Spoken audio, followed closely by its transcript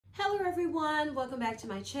Hello everyone, welcome back to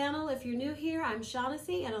my channel. If you're new here, I'm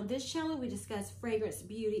Shaughnessy, and on this channel we discuss fragrance,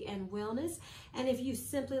 beauty, and wellness. And if you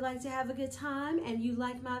simply like to have a good time and you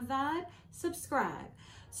like my vibe, subscribe.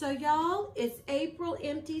 So y'all, it's April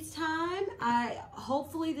Empties time.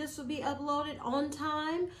 Hopefully this will be uploaded on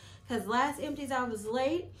time because last Empties I was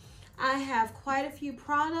late. I have quite a few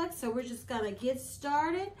products, so we're just gonna get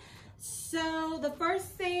started. So the first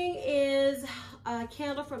thing is a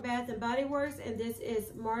candle from Bath & Body Works, and this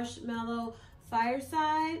is Marshmallow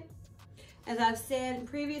Fireside. As I've said in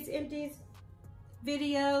previous Empties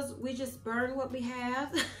videos, we just burn what we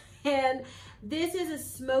have. And this is a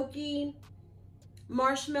smoky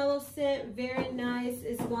marshmallow scent, very nice.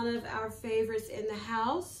 It's one of our favorites in the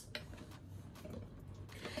house.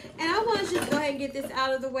 And I want to just go ahead and get this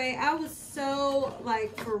out of the way. I was so,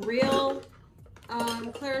 like, for real,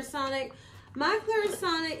 Clarisonic. My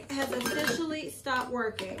Clarisonic has officially stopped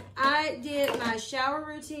working. I did my shower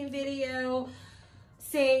routine video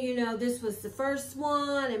saying, you know, this was the first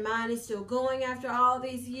one and mine is still going after all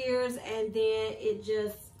these years, and then it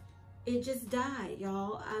just died,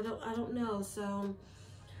 y'all. I don't know. So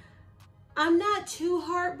I'm not too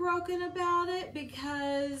heartbroken about it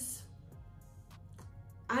because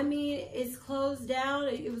I mean, it's closed down.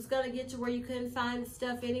 It was gonna get to where you couldn't find the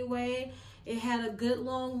stuff anyway. It had a good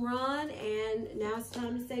long run, and now it's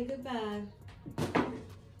time to say goodbye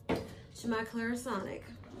to my Clarisonic.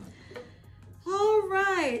 All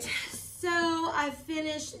right, so I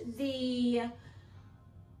finished the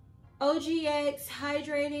OGX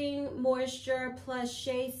Hydrating Moisture plus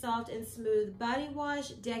Shea Soft and Smooth Body Wash,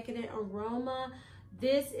 Decadent Aroma.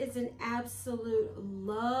 This is an absolute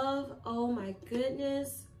love. Oh my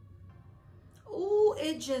goodness. Oh,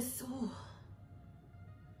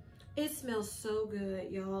 it smells so good,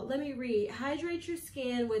 y'all. Let me read. Hydrate your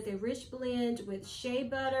skin with a rich blend with shea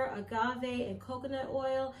butter, agave, and coconut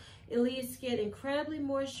oil. It leaves skin incredibly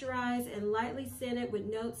moisturized and lightly scented with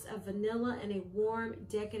notes of vanilla and a warm,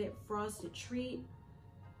 decadent frosted treat.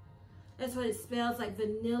 That's what it smells like,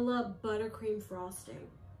 vanilla buttercream frosting.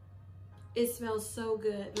 It smells so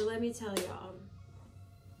good, but let me tell y'all,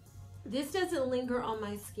 this doesn't linger on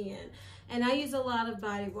my skin, and I use a lot of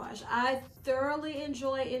body wash. I thoroughly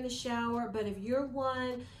enjoy it in the shower, but if you're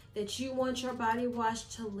one that you want your body wash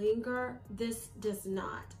to linger, this does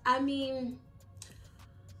not. I mean,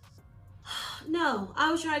 no,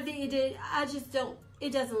 I was trying to think it did. I just don't,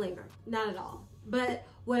 it doesn't linger, not at all. But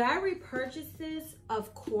would I repurchase this?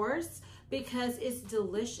 Of course, because it's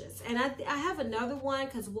delicious. And I have another one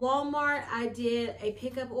because Walmart, I did a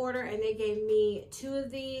pickup order and they gave me 2 of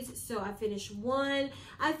these. So I finished one.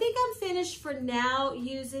 I think I'm finished for now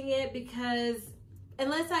using it because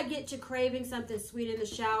unless I get to craving something sweet in the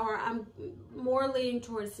shower, I'm more leaning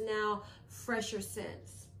towards now fresher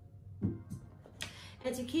scents.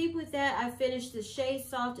 And to keep with that, I finished the Shea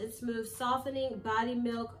Soft and Smooth Softening Body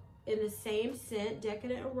Milk in the same scent,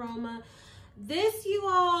 Decadent Aroma. This, you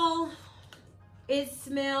all, it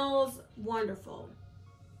smells wonderful.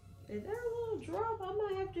 Is there a little drop? I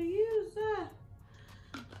might have to use that.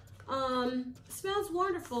 Smells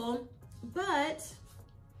wonderful, but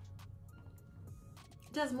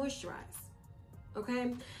it does moisturize.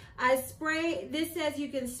 Okay, I spray. This says you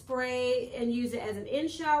can spray and use it as an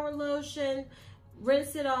in-shower lotion.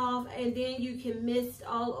 Rinse it off, and then you can mist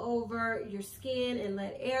all over your skin and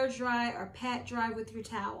let air dry or pat dry with your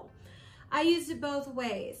towel. I use it both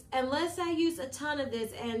ways. Unless I use a ton of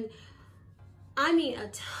this, and I mean a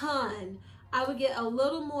ton, I would get a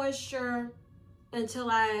little moisture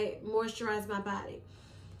until I moisturize my body.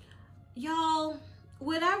 Y'all,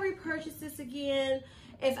 would I repurchase this again?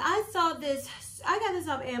 If I saw this, I got this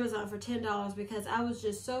off Amazon for $10 because I was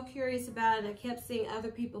just so curious about it. I kept seeing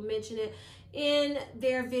other people mention it in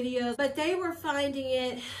their videos, but they were finding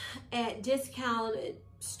it at discounted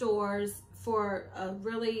stores for a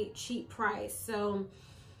really cheap price. So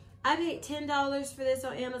I paid $10 for this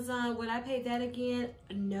on Amazon. Would I pay that again?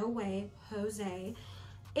 No way, Jose.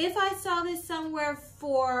 If I saw this somewhere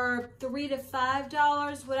for $3 to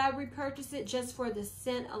 $5, would I repurchase it just for the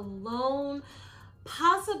scent alone?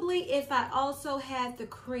 Possibly if I also had the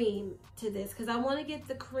cream to this, because I want to get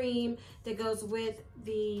the cream that goes with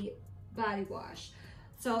the body wash.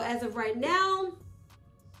 So as of right now,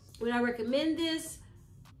 would I recommend this?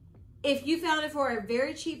 If you found it for a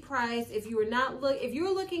very cheap price, if you were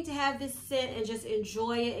looking to have this scent and just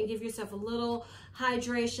enjoy it and give yourself a little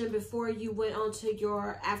hydration before you went onto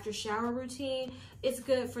your after shower routine, it's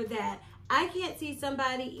good for that. I can't see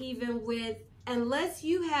somebody even with, unless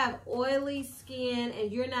you have oily skin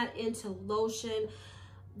and you're not into lotion,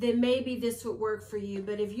 then maybe this would work for you.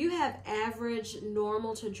 But if you have average,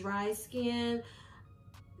 normal to dry skin,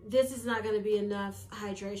 this is not going to be enough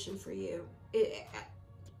hydration for you.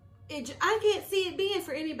 I can't see it being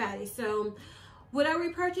for anybody. So would I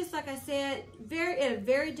repurchase, like I said, at a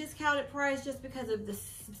very discounted price just because of the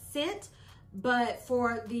scent, but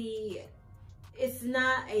it's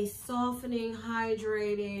not a softening,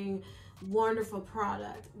 hydrating, wonderful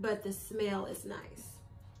product, but the smell is nice.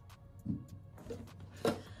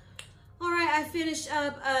 All right, I finished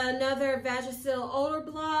up another Vagisil odor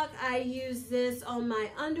block. I use this on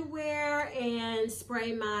my underwear and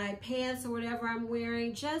spray my pants or whatever I'm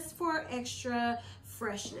wearing just for extra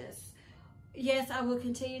freshness. Yes, I will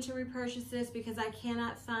continue to repurchase this because I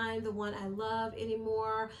cannot find the one I love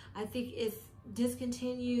anymore. I think it's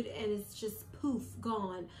discontinued and it's just poof,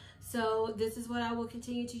 gone. So this is what I will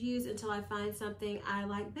continue to use until I find something I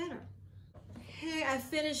like better. Okay, I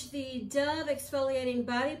finished the Dove Exfoliating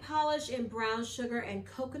Body Polish in brown sugar and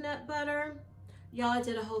coconut butter. Y'all, I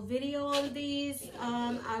did a whole video on these.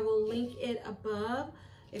 I will link it above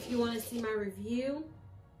if you want to see my review.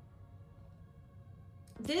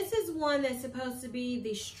 This is one that's supposed to be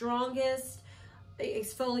the strongest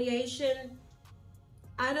exfoliation.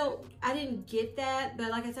 I didn't get that, but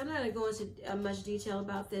like I said, I'm not going to go into much detail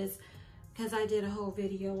about this because I did a whole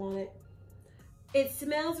video on it. It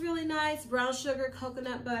smells really nice, brown sugar,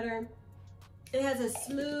 coconut butter. It has a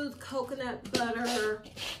smooth coconut butter,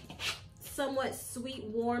 somewhat sweet,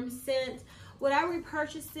 warm scent. Would I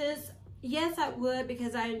repurchase this? Yes, I would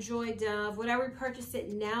because I enjoy Dove. Would I repurchase it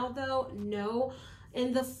now though? No.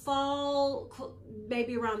 In the fall,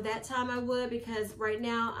 maybe around that time I would, because right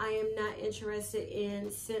now I am not interested in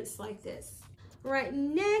scents like this. Right,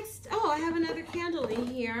 next, oh, I have another candle in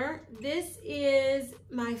here. This is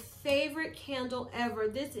my favorite candle ever.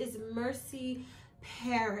 This is Mercy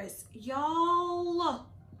Paris. Y'all,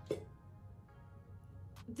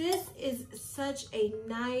 this is such a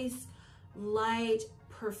nice, light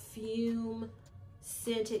perfume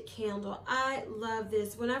scented candle. I love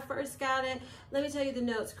this. When I first got it, let me tell you the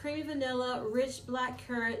notes: creamy vanilla, rich black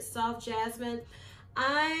currant, soft jasmine.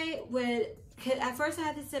 At first I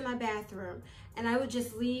had this in my bathroom and I would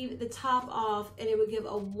just leave the top off and it would give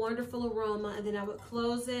a wonderful aroma, and then I would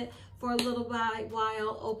close it for a little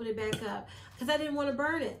while, open it back up because I didn't want to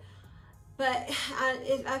burn it. But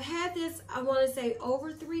I've had this, I want to say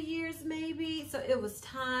over 3 years maybe, so it was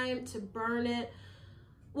time to burn it.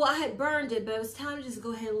 Well, I had burned it, but it was time to just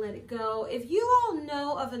go ahead and let it go. If you all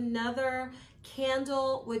know of another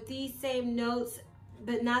candle with these same notes,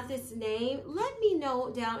 but not this name, let me know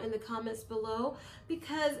down in the comments below,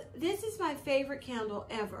 because this is my favorite candle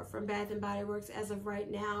ever from Bath & Body Works as of right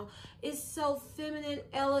now. It's so feminine,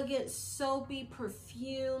 elegant, soapy,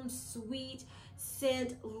 perfume, sweet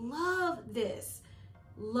scent. Love this.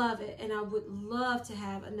 Love it. And I would love to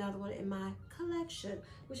have another one in my collection,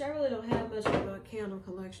 which I really don't have much of a candle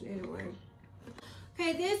collection anyway.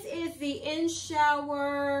 Okay, this is the In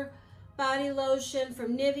Shower body lotion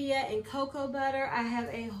from Nivea and cocoa butter. I have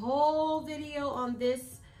a whole video on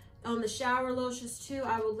this, on the shower lotions too.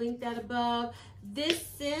 I will link that above. This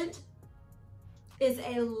scent is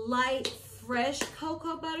a light, fresh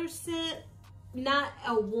cocoa butter scent, not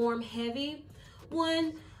a warm, heavy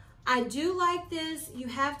one. I do like this. I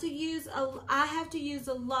have to use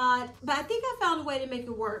a lot, but I think I found a way to make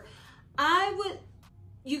it work.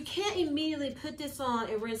 You can't immediately put this on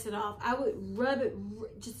and rinse it off. I would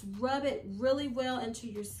just rub it really well into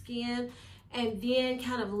your skin and then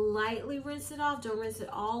kind of lightly rinse it off. Don't rinse it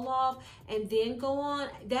all off and then go on.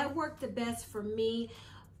 That worked the best for me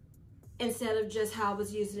instead of just how I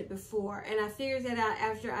was using it before. And I figured that out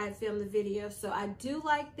after I filmed the video. So I do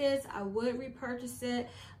like this. I would repurchase it.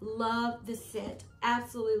 Love the scent.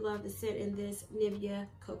 Absolutely love the scent in this Nivea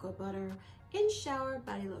Cocoa Butter In Shower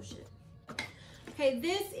Body Lotion. Okay,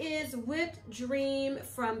 this is Whipped Dream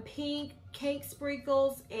from Pink, Cake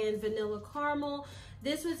Sprinkles, and Vanilla Caramel.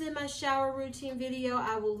 This was in my shower routine video.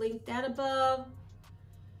 I will link that above.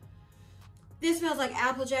 This smells like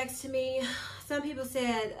Apple Jacks to me. Some people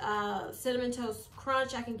said Cinnamon Toast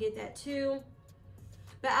Crunch. I can get that too.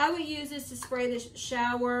 But I would use this to spray the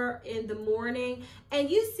shower in the morning.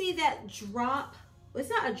 And you see that drop. Well,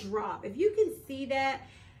 it's not a drop. If you can see that,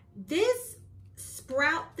 this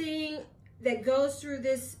sprout thing that goes through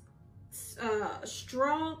this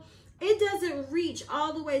straw, it doesn't reach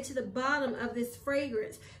all the way to the bottom of this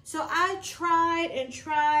fragrance. So I tried and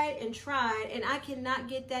tried and tried, and I cannot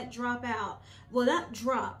get that drop out. Well, not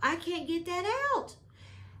drop. I can't get that out.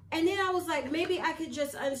 And then I was like, maybe I could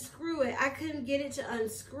just unscrew it. I couldn't get it to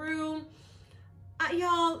unscrew.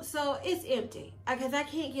 Y'all, so it's empty because I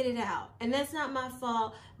can't get it out. And that's not my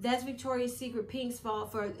fault. That's Victoria's Secret Pink's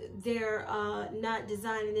fault for their not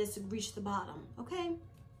designing this to reach the bottom, okay?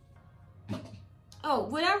 Oh,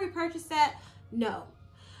 would I repurchase that? No,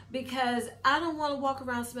 because I don't want to walk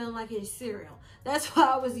around smelling like it's cereal. That's why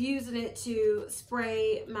I was using it to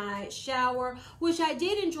spray my shower, which I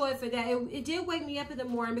did enjoy for that. It did wake me up in the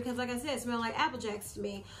morning because, like I said, it smelled like Apple Jacks to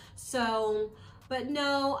me. So, but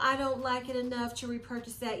no, I don't like it enough to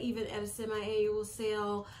repurchase that even at a semi-annual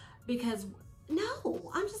sale, because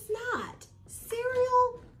no, I'm just not.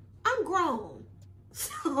 Cereal, I'm grown.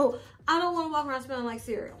 So I don't want to walk around smelling like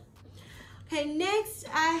cereal. Okay, next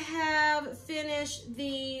I have finished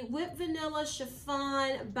the Whipped Vanilla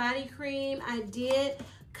Chiffon Body Cream. I did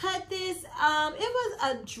cut this. It was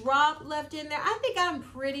a drop left in there. I think I'm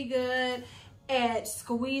pretty good at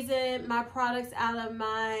squeezing my products out of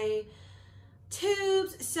my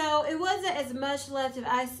tubes. So it wasn't as much left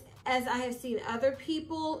as I have seen other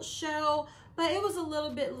people show, but it was a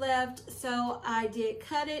little bit left. So I did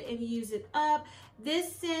cut it and use it up.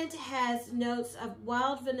 This scent has notes of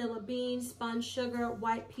wild vanilla bean, spun sugar,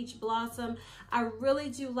 white peach blossom. I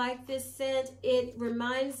really do like this scent. It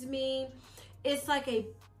reminds me, it's like a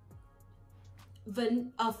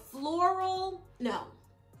floral, no,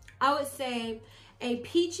 I would say a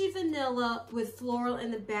peachy vanilla with floral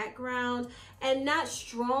in the background, and not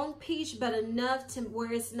strong peach, but enough to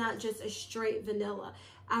where it's not just a straight vanilla.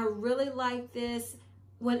 I really like this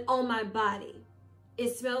when on my body.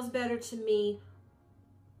 It smells better to me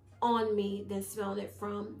on me than smelling it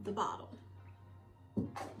from the bottle.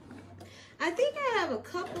 I think I have a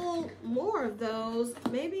couple more of those.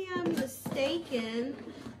 Maybe I'm mistaken.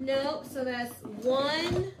 Nope, so that's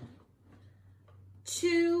 1,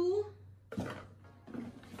 2,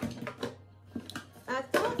 I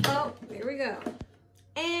thought, oh, here we go.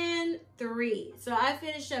 And 3. So I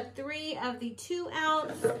finished up 3 of the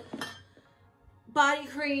 2-ounce body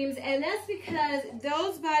creams, and that's because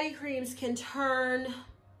those body creams can turn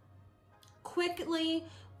quickly,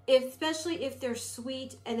 especially if they're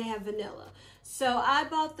sweet and they have vanilla. So I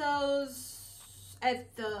bought those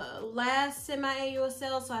at the last semi-annual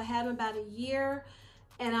sale, so I had them about a year,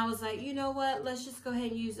 and I was like, you know what, let's just go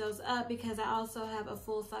ahead and use those up, because I also have a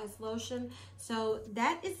full-size lotion. So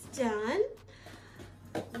that is done.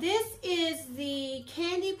 This is the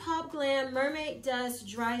Candy Pop Glam Mermaid Dust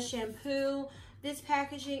Dry Shampoo. This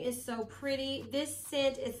packaging is so pretty. This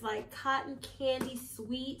scent is like cotton candy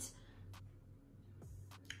sweet.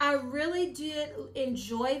 I really did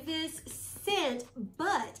enjoy this scent,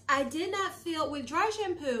 but I did not feel, with dry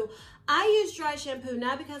shampoo, I use dry shampoo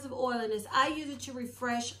not because of oiliness. I use it to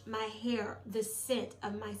refresh my hair, the scent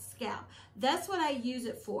of my scalp. That's what I use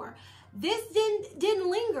it for. This didn't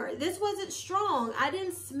linger. This wasn't strong. I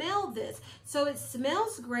didn't smell this. So it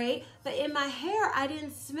smells great, but in my hair, I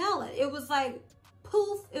didn't smell it. It was like,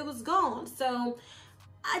 poof, it was gone. So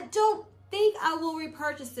I don't think I will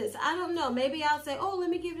repurchase this. I don't know. Maybe I'll say, oh, let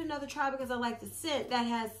me give it another try because I like the scent.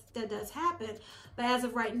 That does happen. But as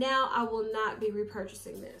of right now, I will not be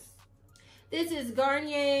repurchasing this. This is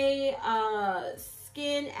Garnier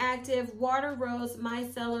Skin Active Water Rose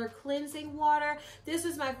Micellar Cleansing Water. This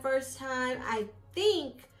was my first time, I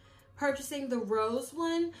think, purchasing the rose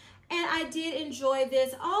one. And I did enjoy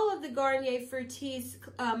this. All of the Garnier Fructis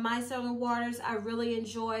micellar waters I really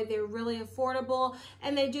enjoy. They're really affordable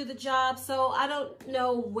and they do the job. So I don't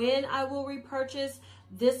know when I will repurchase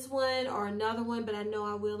this one or another one, but I know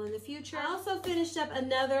I will in the future. I also finished up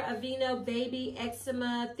another Aveeno Baby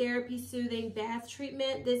Eczema Therapy Soothing Bath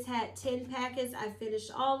Treatment. This had 10 packets. I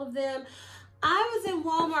finished all of them. I was in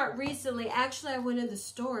Walmart recently. Actually, I went in the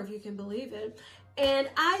store, if you can believe it. And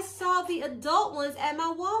I saw the adult ones at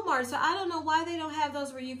my Walmart. So I don't know why they don't have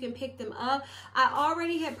those where you can pick them up. I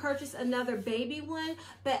already had purchased another baby one,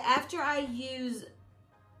 but after I use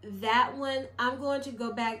that one, I'm going to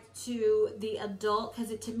go back to the adult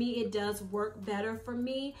because to me, it does work better for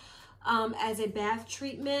me as a bath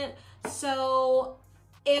treatment. So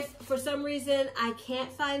if for some reason I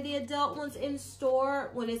can't find the adult ones in store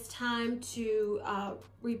when it's time to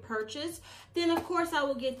repurchase, then of course I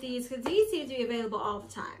will get these because these seem to be available all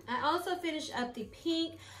the time. I also finished up the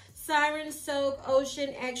pink Siren Soak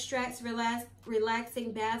Ocean Extracts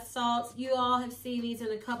Relaxing Bath Salts. You all have seen these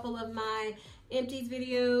in a couple of my Empties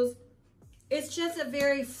videos. It's just a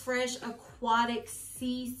very fresh aquatic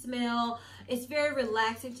sea smell. It's very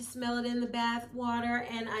relaxing to smell it in the bath water,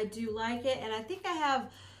 and I do like it. And I think I have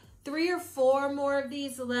 3 or 4 more of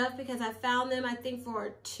these left because I found them, I think,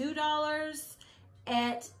 for $2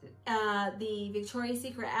 at the Victoria's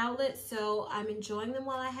Secret outlet. So I'm enjoying them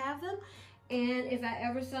while I have them. And if I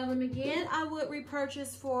ever sell them again, I would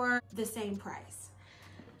repurchase for the same price.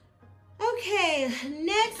 Okay,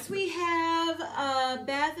 next we have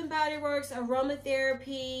Bath & Body Works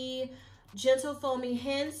Aromatherapy Gentle Foaming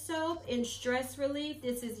Hand Soap in Stress Relief.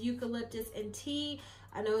 This is eucalyptus and tea.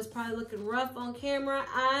 I know it's probably looking rough on camera.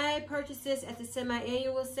 I purchased this at the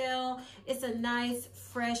semi-annual sale. It's a nice,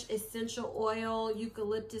 fresh, essential oil,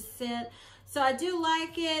 eucalyptus scent. So I do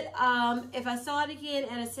like it. If I saw it again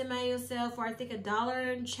at a semi-annual sale for, I think,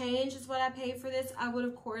 $1 and change is what I paid for this, I would,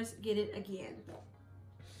 of course, get it again.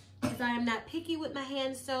 Because I am not picky with my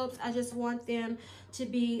hand soaps. I just want them to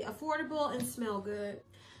be affordable and smell good.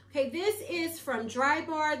 Okay, this is from Dry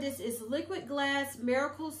Bar. This is Liquid Glass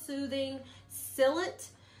Miracle Soothing Sealant.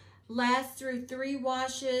 Lasts through 3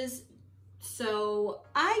 washes. So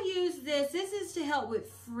I use this. This is to help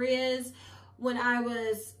with frizz when I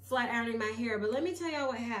was flat ironing my hair. But let me tell y'all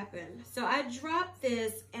what happened. So I dropped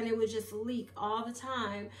this and it would just leak all the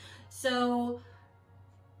time. So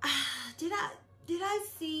did I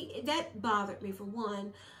see, that bothered me for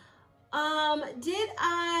one. Did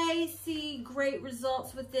I see great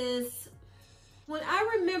results with this? When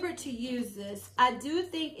I remembered to use this, I do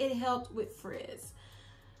think it helped with frizz.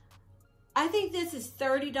 I think this is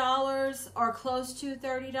 $30 or close to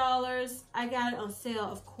 $30. I got it on sale,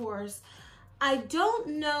 of course. I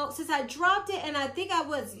don't know, since I dropped it and I think I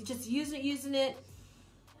was just using it.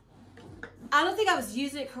 I don't think I was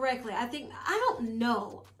using it correctly. I don't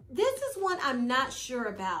know. This is one I'm not sure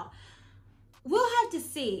about. We'll have to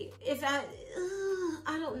see if I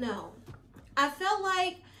don't know. I felt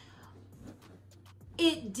like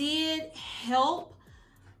it did help.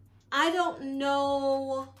 I don't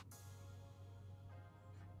know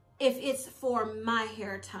if it's for my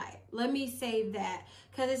hair type. Let me say that,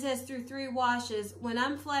 because it says through 3 washes. When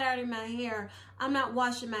I'm flat ironing my hair, I'm not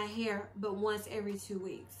washing my hair but once every 2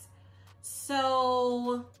 weeks.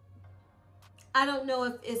 So I don't know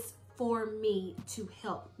if it's for me to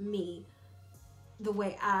help me the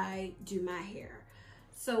way I do my hair.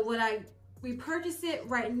 So would I repurchase it?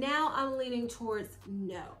 Right now, I'm leaning towards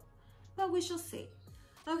no, but we shall see.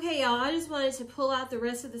 Okay, y'all, I just wanted to pull out the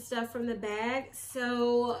rest of the stuff from the bag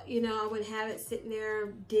so, you know, I wouldn't have it sitting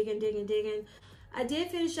there digging. I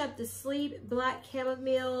did finish up the Sleep Black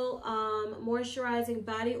Chamomile Moisturizing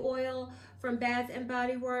Body Oil from Bath &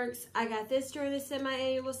 Body Works. I got this during the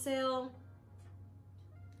semi-annual sale.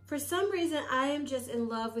 For some reason, I am just in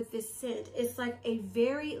love with this scent. It's like a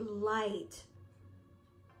very light,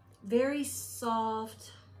 very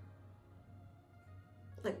soft,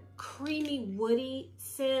 like creamy, woody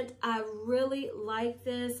scent. I really like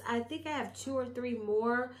this. I think I have 2 or 3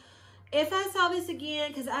 more. If I saw this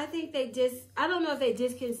again, because I think I don't know if they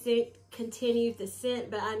discontinued the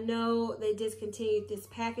scent, but I know they discontinued this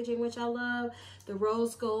packaging, which I love, the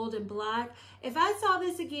rose gold and black. If I saw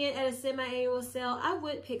this again at a semi-annual sale, I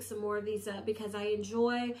would pick some more of these up because I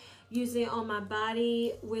enjoy using it on my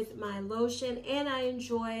body with my lotion, and I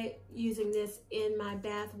enjoy using this in my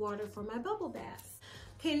bath water for my bubble baths.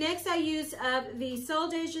 Okay, next I used up the Sol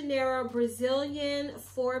de Janeiro Brazilian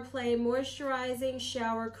Foreplay Moisturizing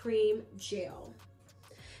Shower Cream Gel.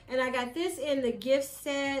 And I got this in the gift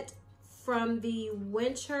set from the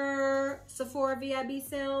winter Sephora VIB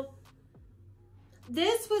sale.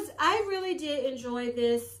 I really did enjoy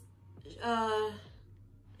this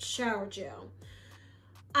shower gel.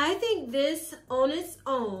 I think this on its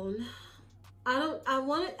own,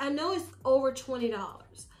 I know it's over $20.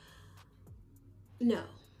 No,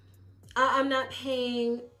 I'm not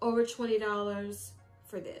paying over $20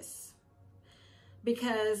 for this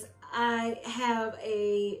because I have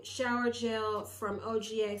a shower gel from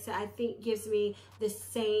OGX that I think gives me the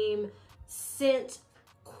same scent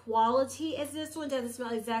quality as this one. Doesn't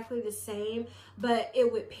smell exactly the same, but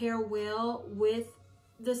it would pair well with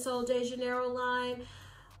the Sol de Janeiro line.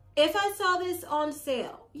 If I saw this on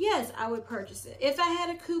sale, yes, I would purchase it. If I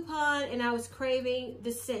had a coupon and I was craving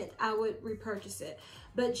the scent, I would repurchase it.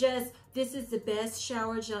 But just, this is the best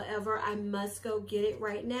shower gel ever. I must go get it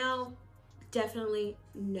right now. Definitely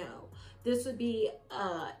no. This would be,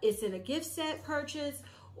 it's in a gift set purchase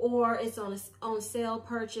or it's on sale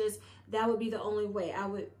purchase. That would be the only way I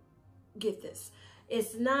would get this.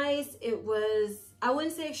 It's nice. It was, I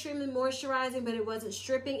wouldn't say extremely moisturizing, but it wasn't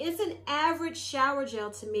stripping. It's an average shower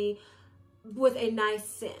gel to me with a nice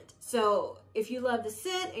scent. So if you love the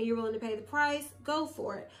scent and you're willing to pay the price, go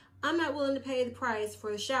for it. I'm not willing to pay the price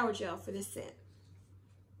for the shower gel for this scent.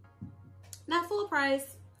 Not full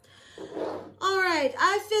price. All right,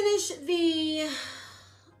 I finished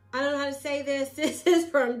I don't know how to say this. This is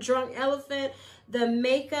from Drunk Elephant, the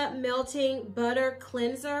Makeup Melting Butter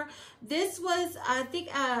Cleanser. This was, I think,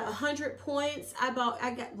 100 points.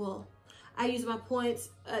 I used my points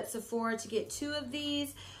at Sephora to get 2 of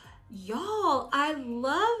these. Y'all, I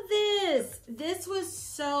love this. This was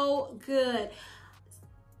so good.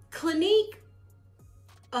 Clinique,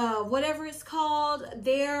 whatever it's called,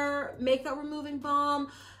 their makeup removing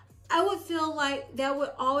balm, I would feel like that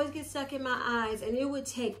would always get stuck in my eyes, and it would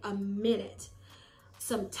take a minute,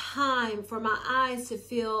 some time for my eyes to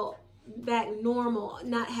feel back normal,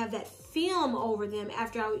 not have that film over them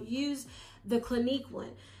after I would use the Clinique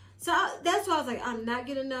one. So that's why I was like, I'm not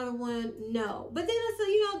getting another one, no. But then I said,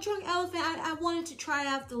 you know, Drunk Elephant, I wanted to try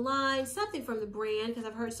out the line, something from the brand, because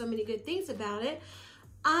I've heard so many good things about it.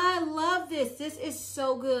 I love this. This is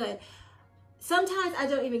so good. Sometimes I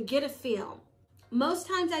don't even get a film. Most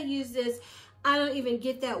times I use this, I don't even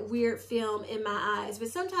get that weird film in my eyes. But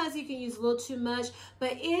sometimes you can use a little too much,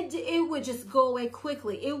 but it would just go away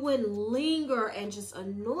quickly. It wouldn't linger and just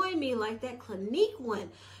annoy me like that Clinique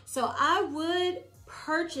one. So I would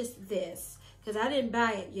purchase this, because I didn't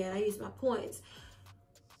buy it yet. I used my points.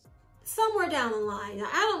 Somewhere down the line. Now,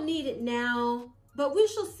 I don't need it now, but we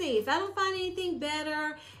shall see. If I don't find anything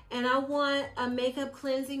better and I want a makeup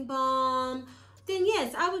cleansing balm, then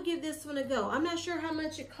yes, I would give this one a go. I'm not sure how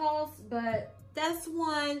much it costs, but that's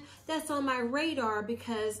one that's on my radar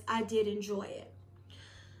because I did enjoy it.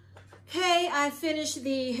 Okay, I finished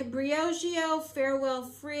the Briogeo Farewell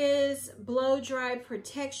Frizz Blow Dry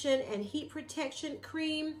Protection and Heat Protection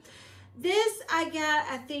Cream. This I got,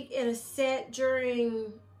 I think, in a set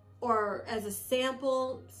during, or as a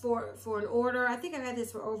sample for an order. I think I've had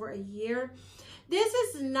this for over a year. This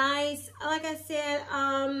is nice. Like I said,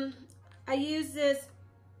 I use this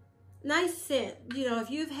nice scent. You know, if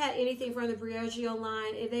you've had anything from the Briogeo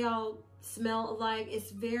line, they all smell alike.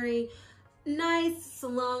 It's very nice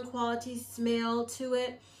salon quality smell to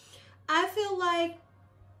it. I feel like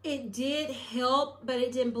it did help, but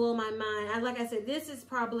it didn't blow my mind. Like I said, this is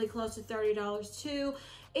probably close to $30 too.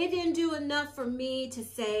 It didn't do enough for me to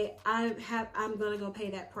say I'm gonna go pay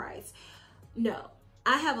that price. No,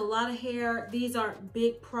 I have a lot of hair. These aren't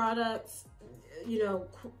big products, you know,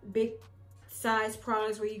 big size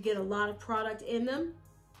products where you get a lot of product in them.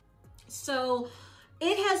 So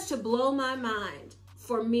it has to blow my mind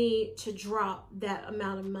for me to drop that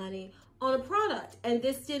amount of money on a product. And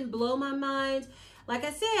this didn't blow my mind. Like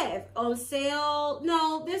I said, on sale,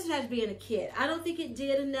 no, this would have to be in a kit. I don't think it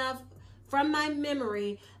did enough from my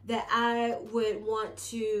memory that I would want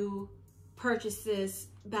to purchase this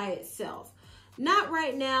by itself. Not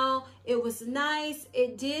right now. It was nice.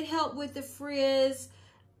 It did help with the frizz,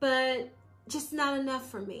 but just not enough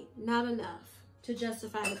for me. Not enough to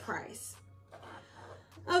justify the price.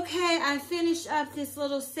 Okay, I finished up this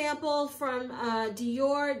little sample from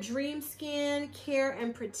Dior Dream Skin Care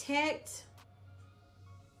and Protect.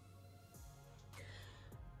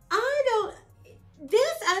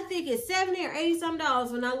 This I think is $70 or $80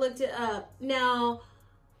 some when I looked it up. Now,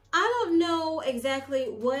 I don't know exactly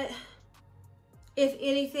what, if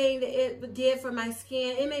anything, that it did for my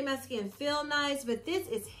skin. It made my skin feel nice, but this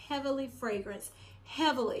is heavily fragranced,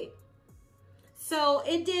 heavily. So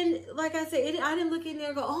it didn't, like I said, I didn't look in there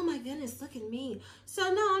and go, oh my goodness, look at me.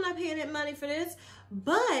 So no, I'm not paying that money for this.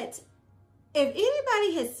 But if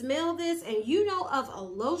anybody has smelled this and you know of a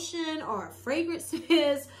lotion or a fragrance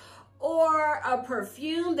mist or a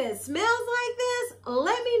perfume that smells like this,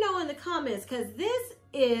 let me know in the comments, because this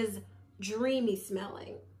is dreamy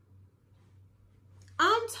smelling.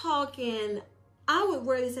 I'm talking, I would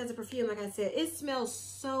wear this as a perfume. Like I said, it smells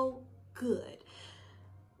so good.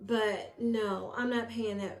 But no, I'm not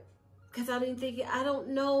paying that, because I didn't think, I don't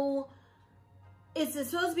know. It's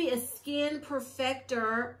supposed to be a skin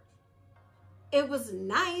perfector. It was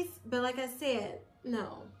nice, but like I said,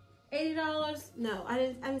 no. $80? No, I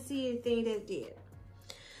didn't see anything that did.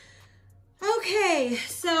 Okay,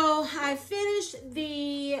 so I finished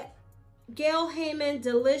the Gail Heyman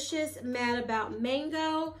Delicious Mad About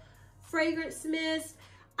Mango Fragrance Mist.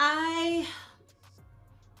 I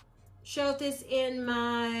showed this in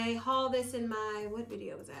my, what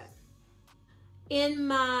video was that? In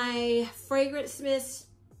my fragrance mist,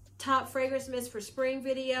 top fragrance mist for spring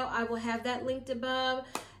video. I will have that linked above.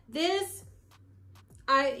 This,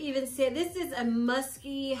 I even said, this is a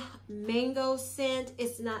musky mango scent.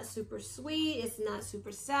 It's not super sweet. It's not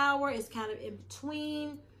super sour. It's kind of in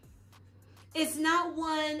between. It's not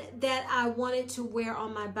one that I wanted to wear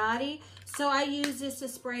on my body. So I used this to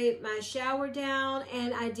spray my shower down,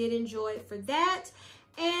 and I did enjoy it for that.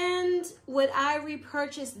 And would I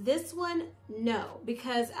repurchase this one? No,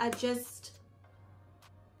 because I just,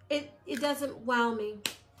 it doesn't wow me.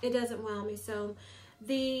 It doesn't wow me. So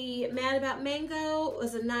the Mad About Mango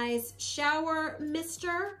was a nice shower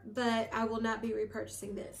mister, but I will not be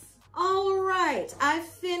repurchasing this. All right, I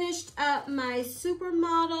finished up my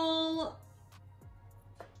Supermodel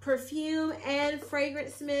perfume and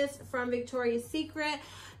fragrance mist from Victoria's Secret.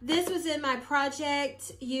 This was in my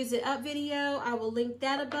project Use It Up video. I will link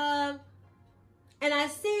that above. And I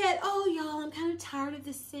said, oh, y'all, I'm kind of tired of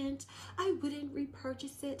this scent. I wouldn't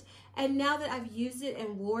repurchase it. And now that I've used it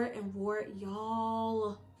and wore it,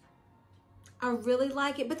 y'all, I really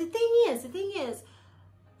like it. But the thing is,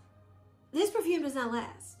 this perfume does not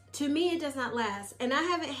last. To me, it does not last. And I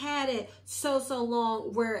haven't had it so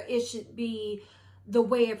long where it should be the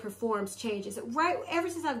way it performs changes. Right, ever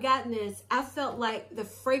since I've gotten this, I felt like the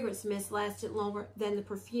fragrance mist lasted longer than the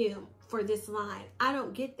perfume for this line. I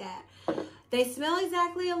don't get that. They smell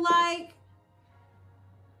exactly alike.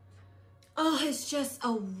 Oh, it's just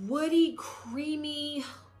a woody, creamy,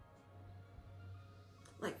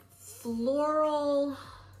 like floral,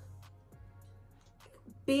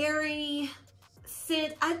 berry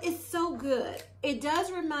scent. It's so good. It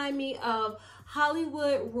does remind me of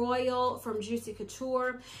Hollywood Royal from Juicy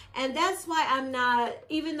Couture, and that's why I'm not,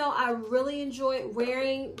 even though I really enjoy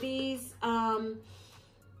wearing these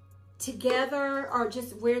together or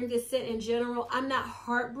just wearing this scent in general, I'm not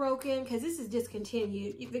heartbroken because this is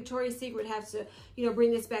discontinued. Victoria's Secret has to, you know, bring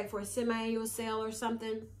this back for a semi-annual sale or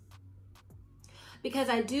something, because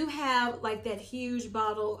I do have like that huge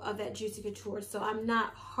bottle of that Juicy Couture, so I'm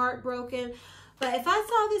not heartbroken. But if I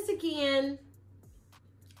saw this again,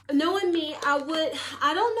 knowing me, I don't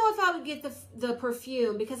know if I would get the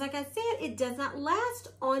perfume, because like I said, it does not last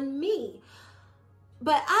on me.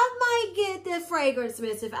 But I might get the fragrance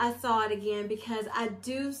mist if I saw it again, because I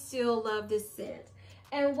do still love this scent.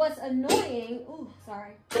 And what's annoying,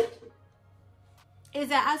 is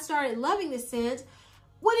that I started loving this scent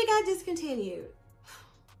when it got discontinued,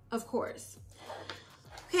 of course.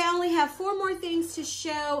 Okay, I only have 4 more things to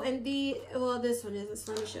show, and this one isn't,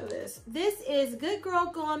 so let me show this. This is Good Girl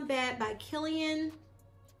Gone Bad by Kilian.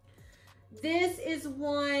 This is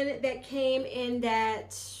one that came in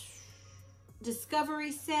that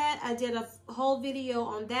Discovery set. I did a whole video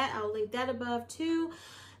on that. I'll link that above too.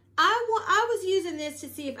 I was using this to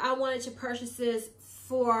see if I wanted to purchase this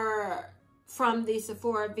from the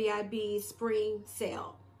Sephora VIB spring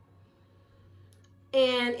sale.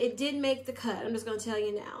 And it did make the cut. I'm just going to tell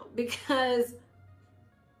you now, because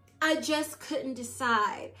I just couldn't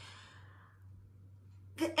decide.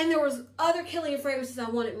 And there was other Kilian fragrances I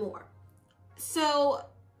wanted more. So,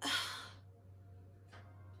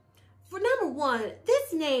 for number one,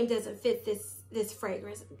 this name doesn't fit this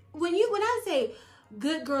fragrance. When I say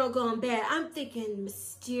Good Girl Gone Bad, I'm thinking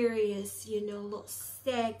mysterious, you know, a little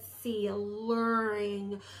sexy,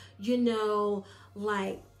 alluring, you know,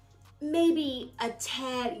 like maybe a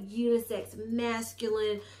tad unisex,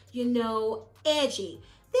 masculine, you know, edgy.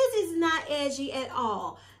 This is not edgy at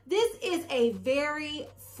all. This is a very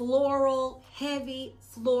floral, heavy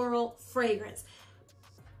floral fragrance.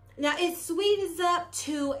 Now, it sweetens up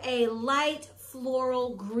to a light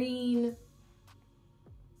floral green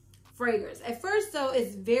fragrance. At first, though,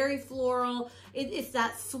 it's very floral. It's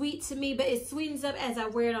not sweet to me, but it sweetens up as I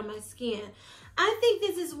wear it on my skin. I think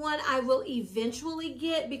this is one I will eventually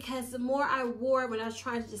get, because the more I wore it when I was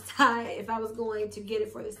trying to decide if I was going to get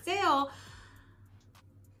it for the sale,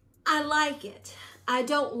 I like it. I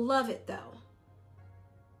don't love it, though,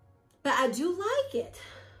 but I do like it.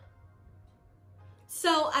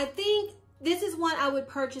 So I think this is one I would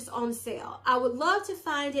purchase on sale. I would love to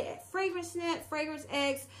find it at FragranceNet, Fragrance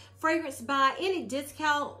X, Fragrance Buy, any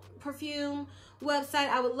discount perfume website.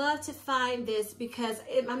 I would love to find this, because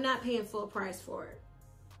I'm not paying full price for it.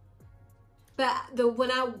 But when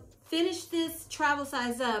I finished this travel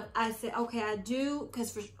size up, I said, okay, I do, because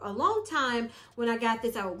for a long time when I got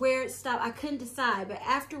this, I would wear it, stop. I couldn't decide, but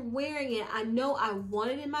after wearing it, I know I want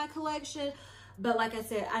it in my collection. But like I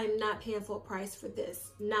said, I am not paying full price for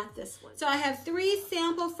this, not this one. So I have 3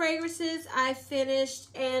 sample fragrances I finished,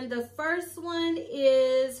 and the first one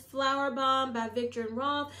is Flower Bomb by Viktor &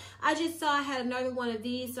 Rolf. I just saw I had another one of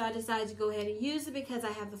these, so I decided to go ahead and use it because I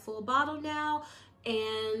have the full bottle now.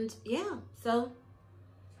 And yeah, so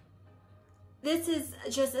this is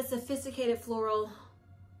just a sophisticated floral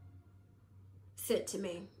scent to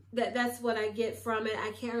me. That's what I get from it.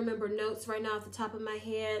 I can't remember notes right now off the top of my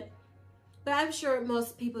head, but I'm sure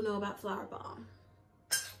most people know about Flower Bomb.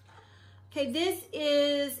 Okay, this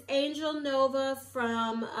is Angel Nova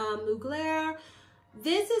from Mugler.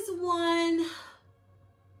 This is one,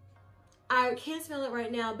 I can't smell it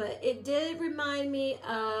right now, but it did remind me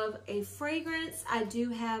of a fragrance. I do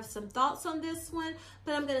have some thoughts on this one,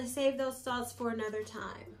 but I'm going to save those thoughts for another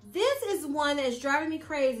time. This is one that's driving me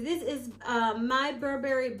crazy. This is My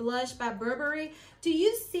Burberry Blush by Burberry. Do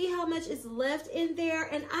you see how much is left in there?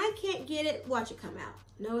 And I can't get it. Watch it come out.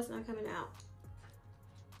 No, it's not coming out.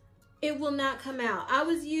 it will not come out. I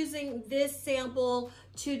was using this sample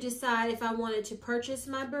to decide if I wanted to purchase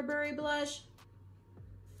my Burberry blush.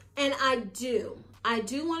 And I do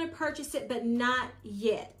want to purchase it, but not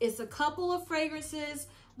yet. It's a couple of fragrances.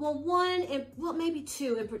 Well, one, and well, maybe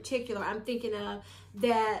two in particular I'm thinking of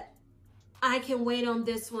that I can wait on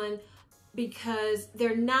this one because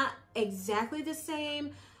they're not exactly the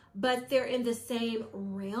same, but they're in the same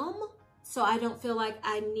realm. So I don't feel like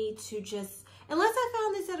I need to just, unless I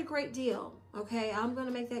found this at a great deal. Okay, I'm going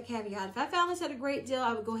to make that caveat. If I found this at a great deal,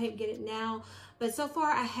 I would go ahead and get it now. But so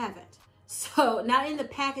far, I haven't. So not in the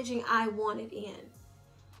packaging I wanted in.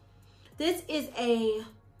 This is a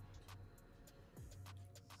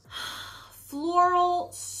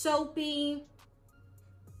floral, soapy,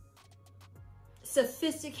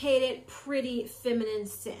 sophisticated, pretty, feminine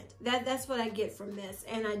scent. That's what I get from this.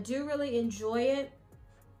 And I do really enjoy it.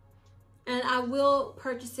 And I will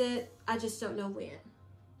purchase it. I just don't know when.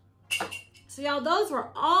 So y'all, those were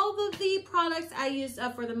all of the products I used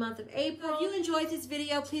up for the month of April. If you enjoyed this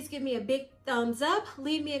video, please give me a big thumbs up.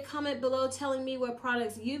 Leave me a comment below telling me what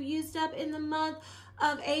products you've used up in the month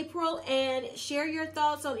of April, and share your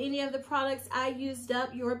thoughts on any of the products I used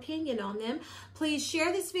up, your opinion on them. Please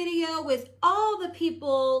share this video with all the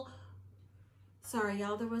people. Sorry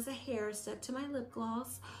y'all, there was a hair stuck to my lip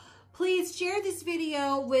gloss. Please share this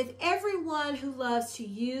video with everyone who loves to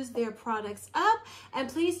use their products up, and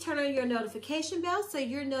please turn on your notification bell so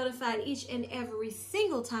you're notified each and every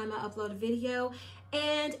single time I upload a video.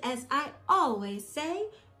 And as I always say,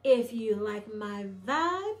 if you like my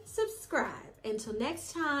vibe, subscribe. Until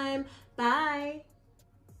next time, bye.